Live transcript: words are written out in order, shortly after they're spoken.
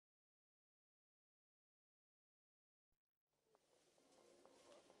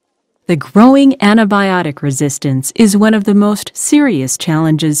The growing antibiotic resistance is one of the most serious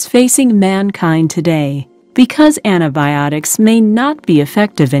challenges facing mankind today, because antibiotics may not be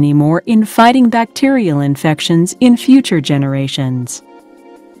effective anymore in fighting bacterial infections in future generations.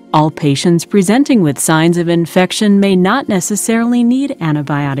 All patients presenting with signs of infection may not necessarily need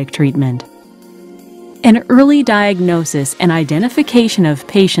antibiotic treatment. An early diagnosis and identification of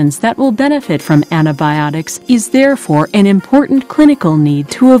patients that will benefit from antibiotics is therefore an important clinical need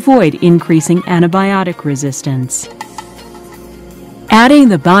to avoid increasing antibiotic resistance. Adding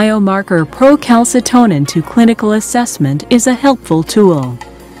the biomarker procalcitonin to clinical assessment is a helpful tool.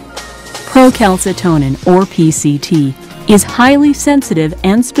 Procalcitonin, or PCT, is highly sensitive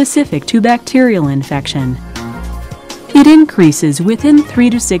and specific to bacterial infection. It increases within 3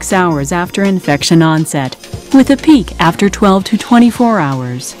 to 6 hours after infection onset, with a peak after 12 to 24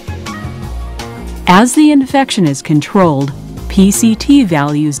 hours. As the infection is controlled, PCT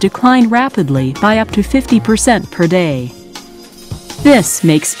values decline rapidly by up to 50% per day. This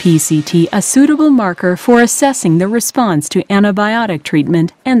makes PCT a suitable marker for assessing the response to antibiotic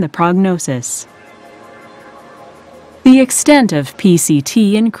treatment and the prognosis. The extent of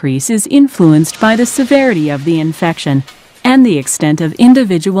PCT increase is influenced by the severity of the infection and the extent of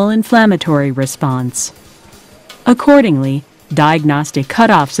individual inflammatory response. Accordingly, diagnostic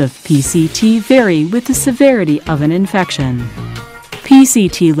cutoffs of PCT vary with the severity of an infection.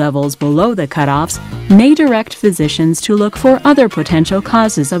 PCT levels below the cutoffs may direct physicians to look for other potential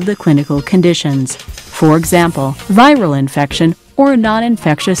causes of the clinical conditions, for example, viral infection or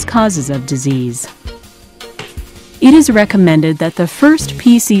non-infectious causes of disease. It is recommended that the first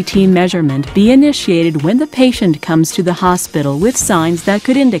PCT measurement be initiated when the patient comes to the hospital with signs that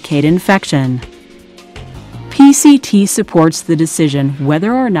could indicate infection. PCT supports the decision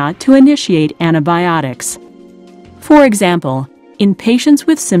whether or not to initiate antibiotics. For example, in patients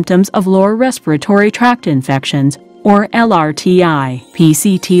with symptoms of lower respiratory tract infections, or LRTI,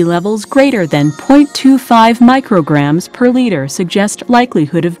 PCT levels greater than 0.25 micrograms per liter suggest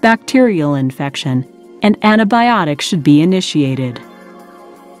likelihood of bacterial infection, and antibiotics should be initiated.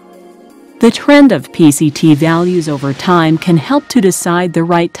 The trend of PCT values over time can help to decide the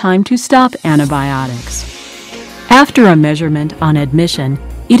right time to stop antibiotics. After a measurement on admission,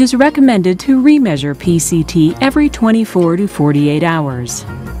 it is recommended to remeasure PCT every 24 to 48 hours.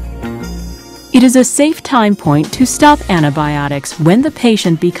 It is a safe time point to stop antibiotics when the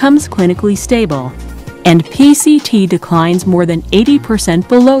patient becomes clinically stable, and PCT declines more than 80%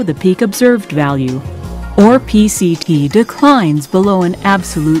 below the peak observed value, or PCT declines below an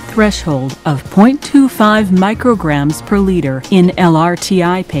absolute threshold of 0.25 micrograms per liter in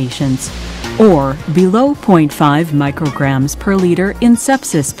LRTI patients, or below 0.5 micrograms per liter in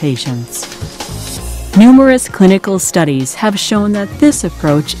sepsis patients. Numerous clinical studies have shown that this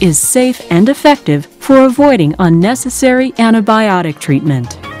approach is safe and effective for avoiding unnecessary antibiotic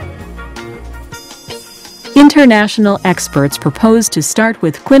treatment. International experts propose to start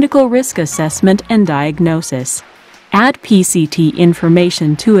with clinical risk assessment and diagnosis, add PCT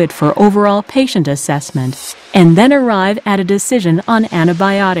information to it for overall patient assessment, and then arrive at a decision on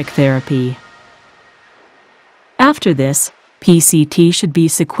antibiotic therapy. After this, PCT should be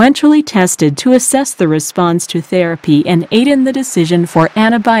sequentially tested to assess the response to therapy and aid in the decision for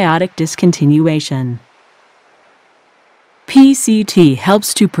antibiotic discontinuation. PCT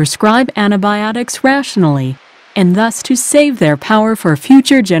helps to prescribe antibiotics rationally and thus to save their power for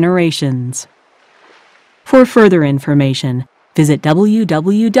future generations. For further information, visit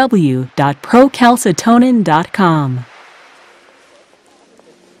www.procalcitonin.com.